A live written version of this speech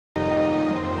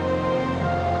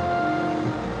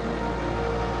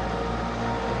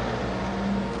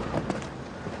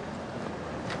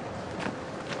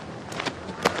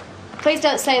Please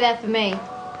don't stay there for me.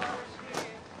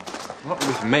 Not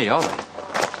really for me, are they?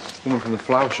 The woman from the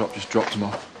flower shop just dropped them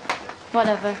off.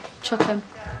 Whatever. Chuck them.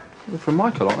 They're from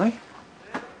Michael, aren't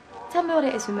they? Tell me what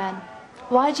it is with men.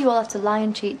 Why do you all have to lie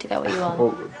and cheat to get what you want?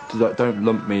 Well, don't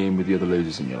lump me in with the other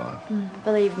losers in your life.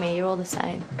 Believe me, you're all the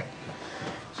same.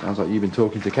 Sounds like you've been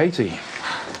talking to Katie.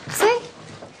 See?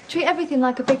 Treat everything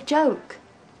like a big joke.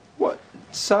 What?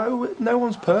 So? No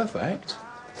one's perfect.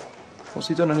 What's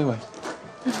he done anyway?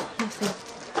 Nothing.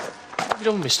 What have you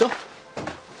done with my stuff?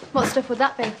 What stuff would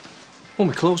that be? Well,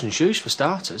 my clothes and shoes, for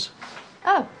starters.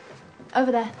 Oh,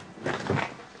 over there.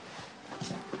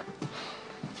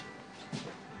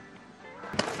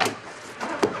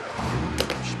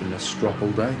 She's been a strop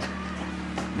all day.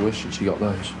 Wish that she got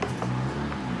those.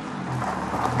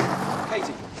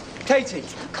 Katie!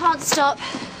 I can't stop.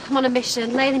 I'm on a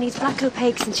mission. Layla needs black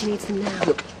opaques and she needs them now.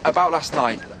 Look, about last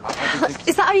night, I didn't think...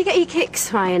 Is that how you get your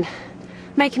kicks, Ryan?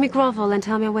 Making me grovel and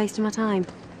tell me I'm wasting my time?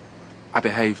 I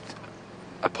behaved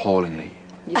appallingly.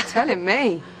 You're telling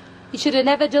me. You should have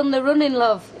never done the running,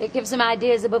 love. It gives them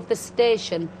ideas above the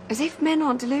station. As if men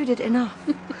aren't deluded enough.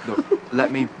 Look, let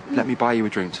me buy you a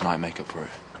drink tonight and make up for it.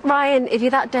 Ryan, if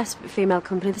you're that desperate for female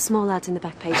company, the small lad's in the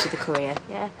back page of the Courier,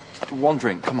 yeah? One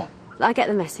drink, come on. I get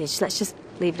the message. Let's just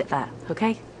leave it at that,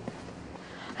 OK?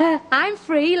 I'm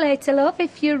free later, love,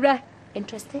 if you're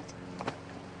interested.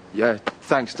 Yeah,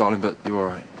 thanks, darling, but you're all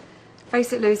right.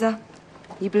 Face it, loser.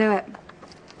 You blew it.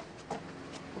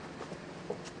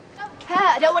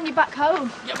 I don't want you back home.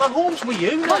 Yeah, my home's with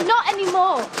you. Well, not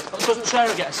anymore. Well, doesn't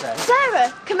Sarah get a say?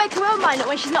 Sarah can make her own mind up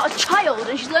when she's not a child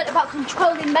and she's learnt about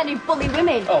controlling men who bully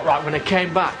women. Oh, right, when I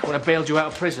came back, when I bailed you out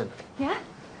of prison. Yeah?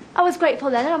 I was grateful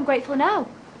then and I'm grateful now.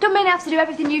 Don't mean I have to do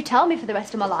everything you tell me for the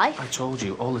rest of my life. I told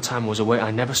you, all the time I was away, I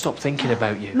never stopped thinking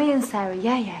about you. Me and Sarah,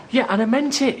 yeah. Yeah, and I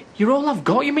meant it. You're all I've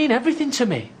got. You mean everything to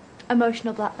me.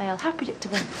 Emotional blackmail. How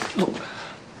predictable. Look,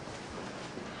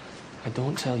 I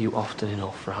don't tell you often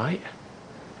enough, right?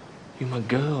 You're my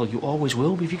girl. You always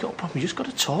will be. If you've got a problem, you just got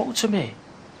to talk to me.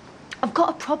 I've got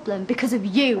a problem because of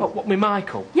you. What, me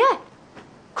Michael? Yeah.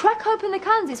 Crack open the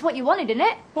cans. It's what you wanted, isn't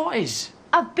it? What is?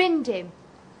 I've binned him.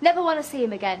 Never want to see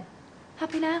him again.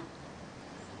 Happy now?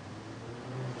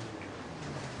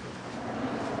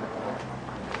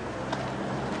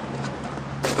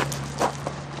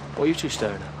 What are you two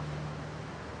staring at?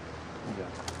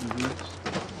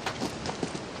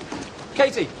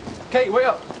 Katie! Katie, wait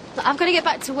up! I've got to get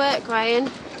back to work,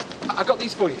 Ryan. I got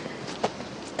these for you.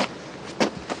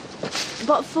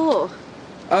 What for?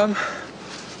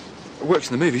 It works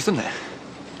in the movies, doesn't it?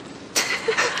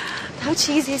 How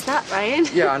cheesy is that, Ryan?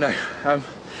 Yeah, I know.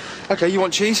 OK, you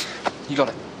want cheese? You got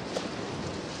it.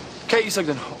 Katie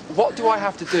Sugden, what do I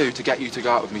have to do to get you to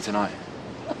go out with me tonight?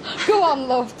 Go on,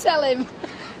 love, tell him.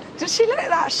 Does she look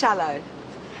that shallow?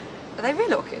 Are they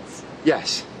real orchids?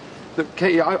 Yes. Look,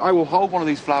 Katie, I will hold one of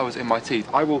these flowers in my teeth.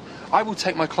 I will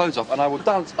take my clothes off and I will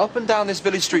dance up and down this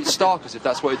village street starkers if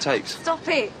that's what it takes. Stop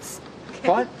it.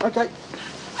 Fine? OK.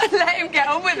 Let him get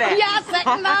on with it. Yeah,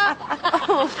 second that.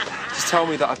 Just tell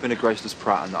me that I've been a graceless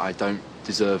prat and that I don't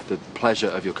deserve the pleasure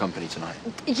of your company tonight.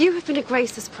 You have been a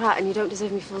graceless prat and you don't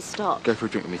deserve me full stop. Go for a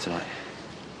drink with me tonight.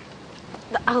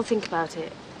 I'll think about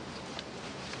it.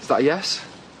 Is that a yes?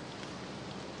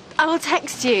 I will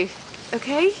text you,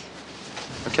 OK?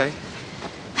 OK.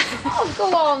 Oh,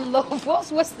 go on, love.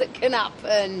 What's worse that can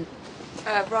happen?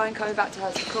 Brian coming back to her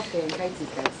for coffee in Katie's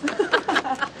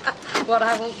case. What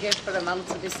I won't give for a man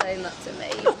to be saying that to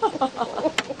me.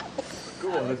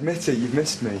 Go on, admit it, you've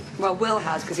missed me. Well, Will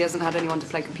has, because he hasn't had anyone to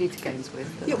play computer games with.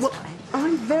 Yeah, well,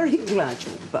 I'm very glad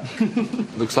you're back.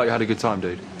 Looks like you had a good time,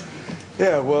 dude.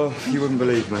 Yeah, well, you wouldn't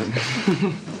believe, mate.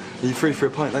 Are you free for a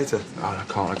pint later? Oh,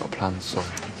 I can't. I've got plans, sorry.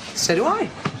 So do I.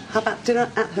 How about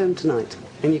dinner at home tonight?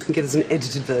 And you can give us an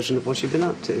edited version of what you've been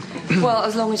up to. Well,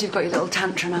 as long as you've got your little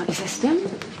tantrum out your system.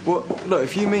 Well, look,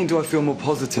 if you mean do I feel more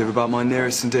positive about my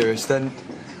nearest and dearest, then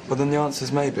the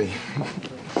answer's maybe.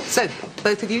 So,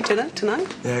 both of you dinner tonight?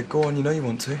 Yeah, go on, you know you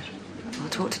want to. I'll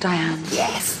talk to Diane.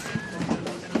 Yes.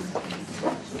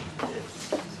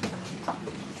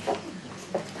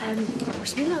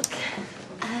 Wish me luck.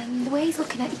 The way he's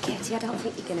looking at you, Katie, I don't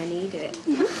think you're going to need it.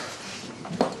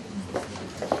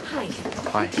 Hi.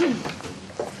 Hi.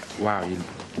 Wow, you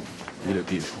look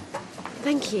beautiful.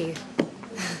 Thank you.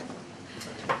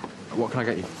 What can I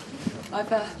get you? I've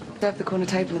reserved the corner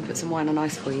table and put some wine on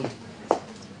ice for you.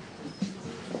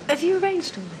 Have you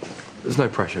arranged all this? There's no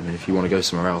pressure. I mean, if you want to go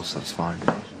somewhere else, that's fine.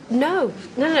 No.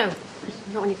 Not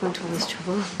when you're going to all this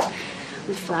trouble.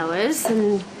 With flowers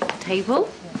and table.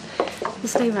 We'll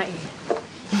stay right here.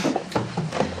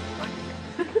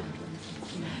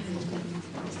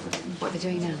 What are they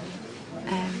doing now?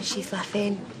 She's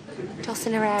laughing,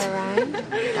 tossing her hair around.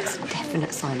 That's a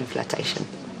definite sign of flirtation.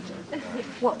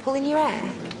 What, pulling your hair?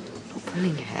 Not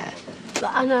pulling your hair.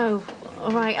 I know.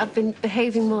 All right, I've been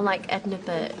behaving more like Edna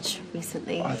Birch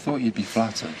recently. I thought you'd be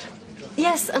flattered.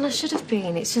 Yes, and I should have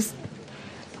been. It's just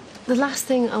the last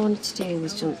thing I wanted to do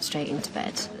was jump straight into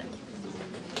bed.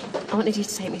 I wanted you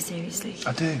to take me seriously.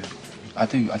 I do. I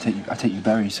take you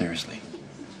very seriously.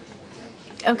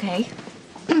 Okay.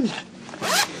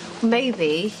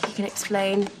 Maybe you can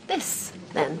explain this,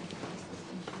 then.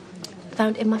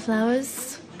 Found in my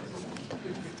flowers.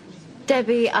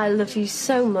 Debbie, I love you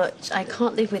so much. I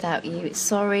can't live without you.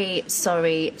 Sorry,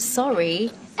 sorry,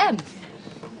 sorry, M.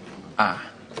 Ah.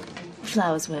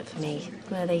 Flowers weren't for me,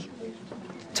 were they?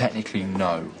 Technically,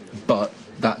 no. But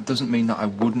that doesn't mean that I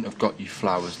wouldn't have got you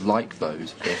flowers like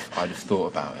those if I'd have thought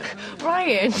about it.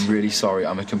 Ryan! I'm really sorry.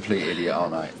 I'm a complete idiot,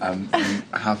 aren't I? You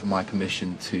have my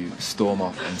permission to storm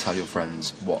off and tell your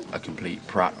friends what a complete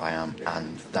prat I am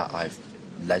and that I've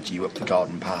led you up the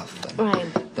garden path. And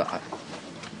Ryan. that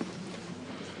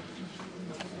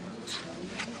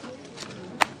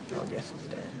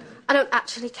I don't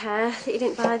actually care that you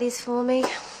didn't buy these for me.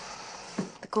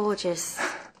 They're gorgeous.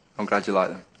 I'm glad you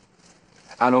like them.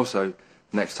 And also,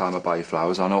 next time I buy you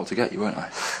flowers, I know what to get you, won't I?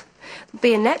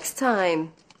 Be a next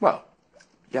time. Well,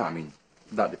 yeah, I mean,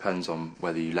 that depends on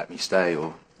whether you let me stay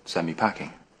or send me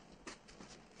packing.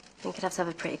 I think I'd have to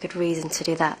have a pretty good reason to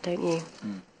do that, don't you?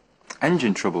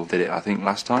 Engine trouble did it, I think,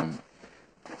 last time.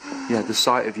 Yeah, the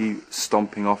sight of you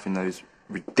stomping off in those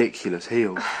ridiculous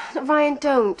heels. Ryan,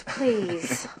 don't,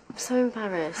 please. I'm so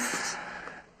embarrassed.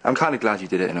 I'm kind of glad you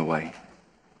did it in a way.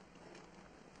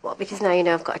 What, because now you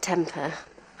know I've got a temper?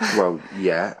 Well,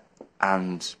 yeah,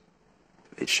 and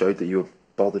it showed that you were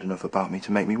bothered enough about me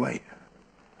to make me wait.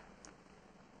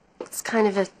 It's kind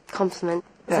of a compliment,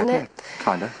 isn't it? Yeah,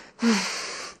 kind of.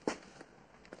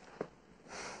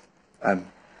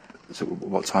 So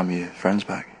what time are your friends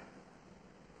back?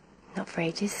 Not for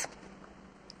ages.